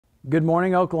Good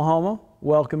morning, Oklahoma.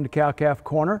 Welcome to Cow-Calf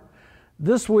Corner.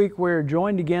 This week we're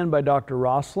joined again by Dr.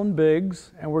 Rosalind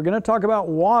Biggs, and we're going to talk about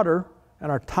water.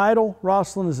 And our title,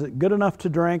 Rosalind, is it good enough to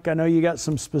drink? I know you got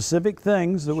some specific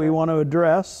things that we want to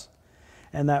address.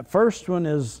 And that first one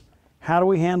is, how do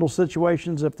we handle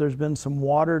situations if there's been some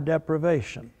water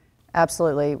deprivation?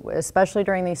 Absolutely, especially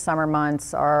during these summer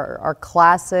months. Our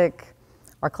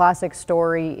classic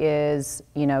story is,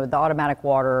 the automatic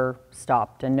water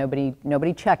stopped and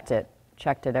nobody checked it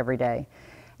every day.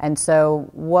 And so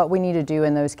what we need to do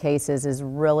in those cases is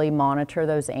really monitor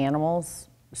those animals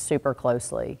super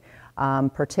closely.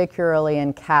 Particularly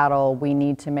in cattle, we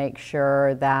need to make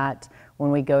sure that when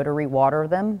we go to rewater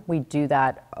them, we do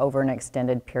that over an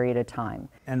extended period of time.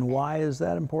 And why is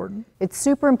that important? It's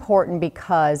super important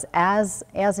because as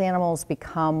animals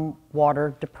become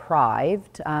water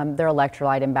deprived, their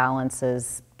electrolyte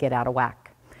imbalances get out of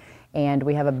whack. And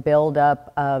we have a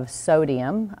buildup of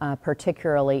sodium,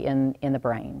 particularly in the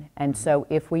brain. And so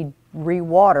if we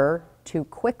rewater too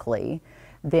quickly,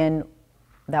 then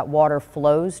that water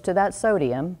flows to that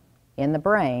sodium in the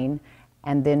brain,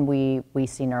 and then we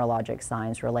see neurologic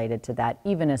signs related to that,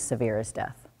 even as severe as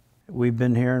death. We've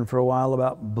been hearing for a while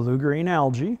about blue-green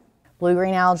algae.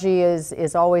 Blue-green algae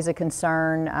is always a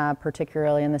concern,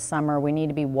 particularly in the summer. We need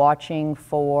to be watching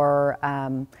for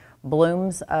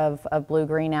blooms of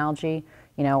blue-green algae.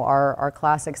 Our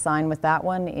classic sign with that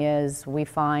one is we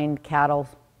find cattle,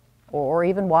 or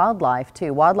even wildlife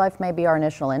too. Wildlife may be our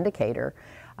initial indicator.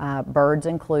 Birds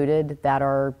included, that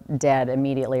are dead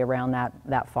immediately around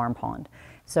that farm pond.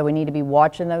 So we need to be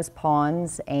watching those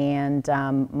ponds and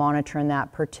monitoring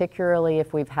that, particularly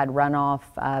if we've had runoff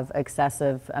of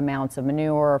excessive amounts of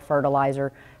manure or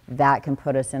fertilizer. That can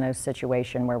put us in a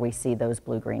situation where we see those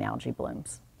blue-green algae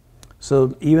blooms.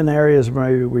 So even areas where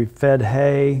maybe we fed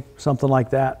hay, something like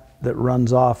that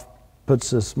runs off,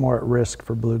 puts us more at risk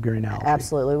for blue-green algae.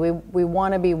 Absolutely. We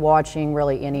want to be watching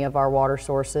really any of our water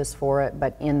sources for it,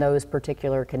 but in those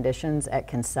particular conditions, it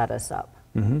can set us up.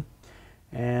 Mm-hmm.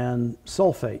 And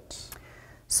sulfates.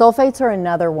 Sulfates are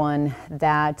another one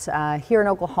that here in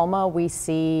Oklahoma we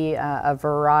see a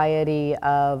variety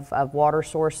of water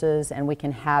sources, and we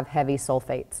can have heavy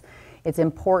sulfates. It's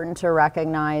important to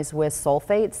recognize with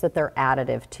sulfates that they're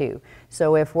additive too.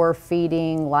 So if we're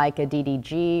feeding like a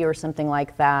DDG or something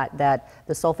like that,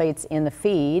 the sulfates in the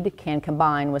feed can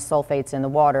combine with sulfates in the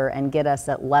water and get us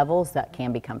at levels that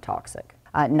can become toxic.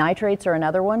 Nitrates are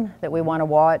another one that we want to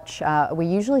watch. We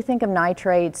usually think of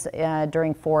nitrates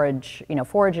during forage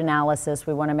analysis.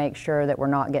 We want to make sure that we're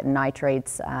not getting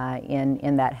nitrates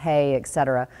in that hay,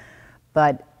 etc.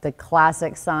 But the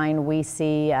classic sign we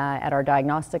see at our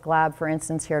diagnostic lab, for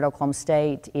instance, here at Oklahoma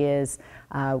State, is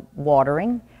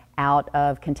watering out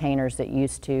of containers that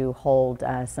used to hold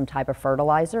some type of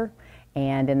fertilizer.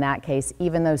 And in that case,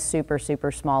 even those super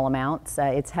small amounts,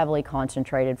 it's heavily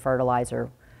concentrated fertilizer.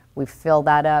 We fill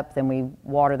that up, then we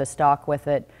water the stock with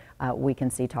it. We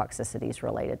can see toxicities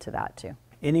related to that too.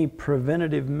 Any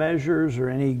preventative measures or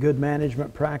any good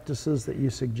management practices that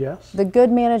you suggest? The good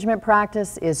management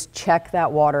practice is check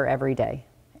that water every day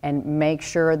and make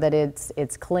sure that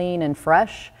it's clean and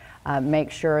fresh.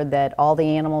 Make sure that all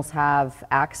the animals have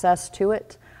access to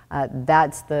it.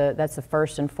 That's the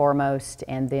first and foremost.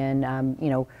 And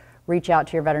then reach out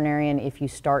to your veterinarian if you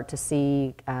start to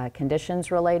see conditions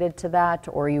related to that,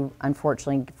 or you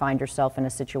unfortunately find yourself in a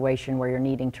situation where you're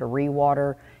needing to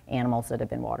rewater animals that have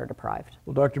been water deprived.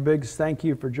 Well, Dr. Biggs, thank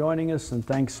you for joining us, and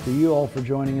thanks to you all for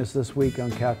joining us this week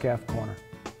on Cow-Calf Corner.